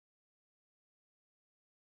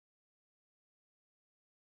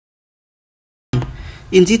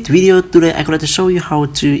In this video today, I'm going to show you how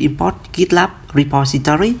to import GitLab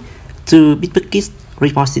repository to Bitbucket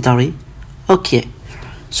repository. Okay,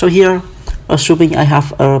 so here, assuming I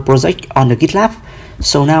have a project on the GitLab,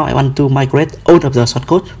 so now I want to migrate all of the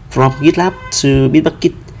shortcode from GitLab to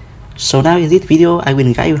Bitbucket. So now in this video, I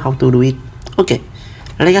will guide you how to do it. Okay,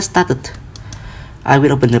 let's get started. I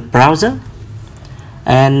will open the browser,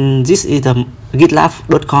 and this is the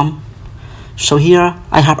gitlab.com. So here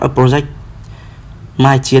I have a project,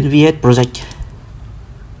 my GNVH project.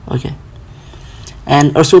 Okay,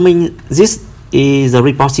 and assuming this is the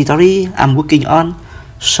repository I'm working on,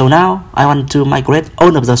 so now I want to migrate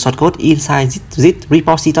all of the shortcode inside this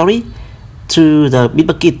repository to the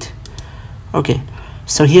Bitbucket. Okay,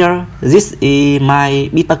 so here this is my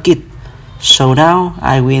Bitbucket. So now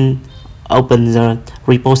I will open the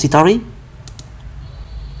repository.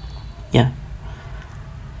 Yeah,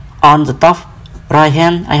 on the top right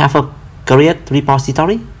hand I have a create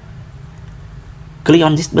repository. Click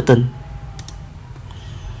on this button.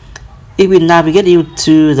 It will navigate you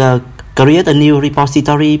to the create a new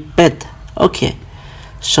repository page. Okay,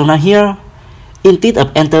 so now here, instead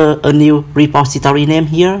of enter a new repository name,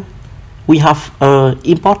 here we have a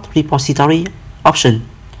import repository option.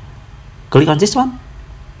 Click on this one.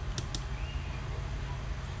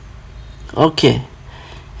 Okay,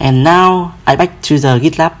 and now I back to the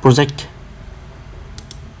GitLab project.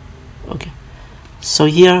 Okay, so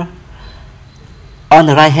here on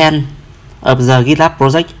the right hand of the GitLab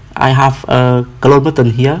project, I have a clone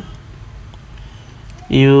button here.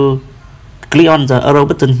 You click on the arrow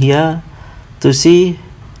button here to see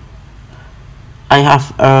I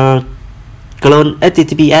have a clone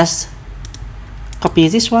HTTPS. Copy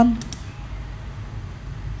this one.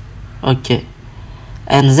 Okay,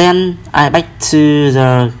 and then I back to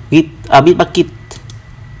the Bitbucket.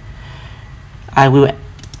 I will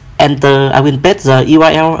paste the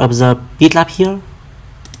URL of the GitLab here.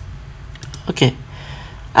 Okay,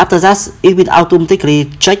 after that it will automatically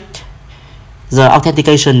check the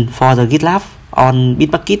authentication for the GitLab on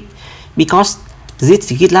Bitbucket, because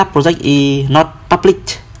this GitLab project is not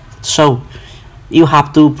public, so you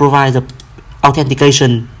have to provide the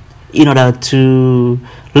authentication in order to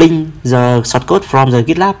link the shortcode from the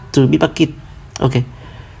GitLab to Bitbucket. Okay,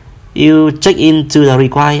 you check into the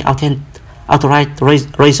required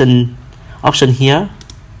authorization option here,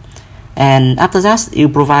 and after that you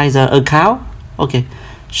provide the account. Okay,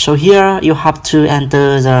 so here you have to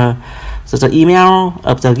enter the email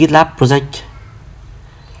of the GitLab project.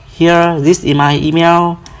 Here this is my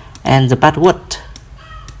email and the password.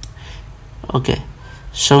 Okay,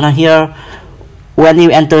 so now here when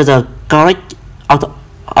you enter the correct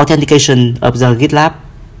authentication of the GitLab,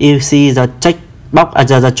 you see the check box,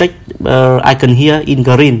 the check icon here in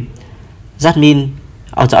green. That means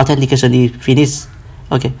the authentication is finished.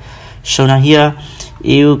 Okay, so now here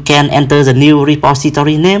you can enter the new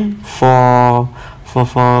repository name for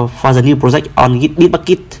the new project on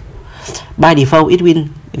Bitbucket. By default, it will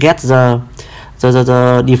get the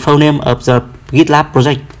default name of the GitLab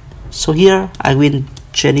project. So here I will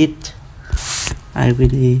change it. I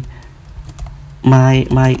will my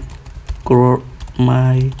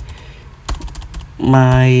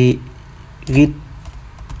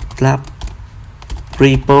GitLab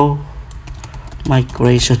Repo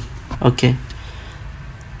migration. Okay,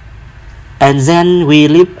 and then we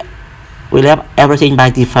leave everything by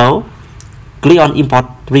default. Click on import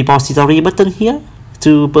repository button here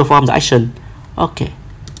to perform the action. Okay,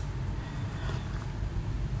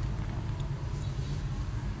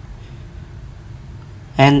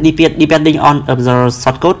 and depending on the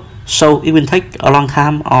shortcode, so it will take a long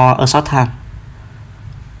time or a short time.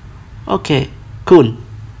 Okay, cool.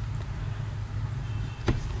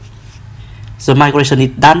 The migration is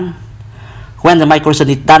done. When the migration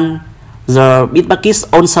is done, the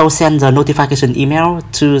Bitbucket also send the notification email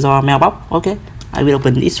to the mailbox. Okay, I will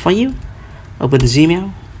open this for you. Open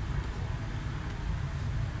Gmail.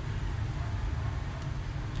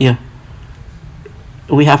 Yeah,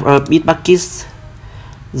 we have a Bitbucket.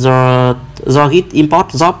 The git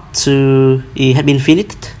import job it has been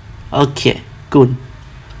finished. Okay, good.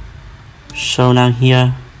 So now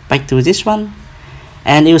here back to this one,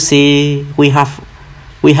 and you see we have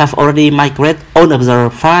already migrated all of the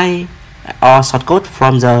file or shortcode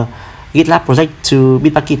from the GitLab project to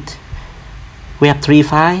Bitbucket. We have 3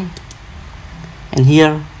 files, and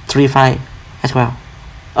here 3 files as well.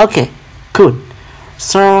 Okay, cool.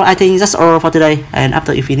 So I think that's all for today, and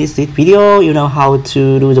after you finish this video, you know how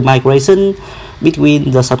to do the migration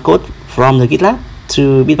between the shortcode from the GitLab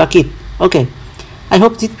to Bitbucket. Okay, I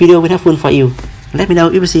hope this video will be helpful for you. Let me know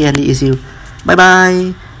if you see any issue. Bye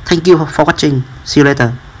bye. Thank you for watching. See you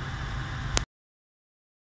later.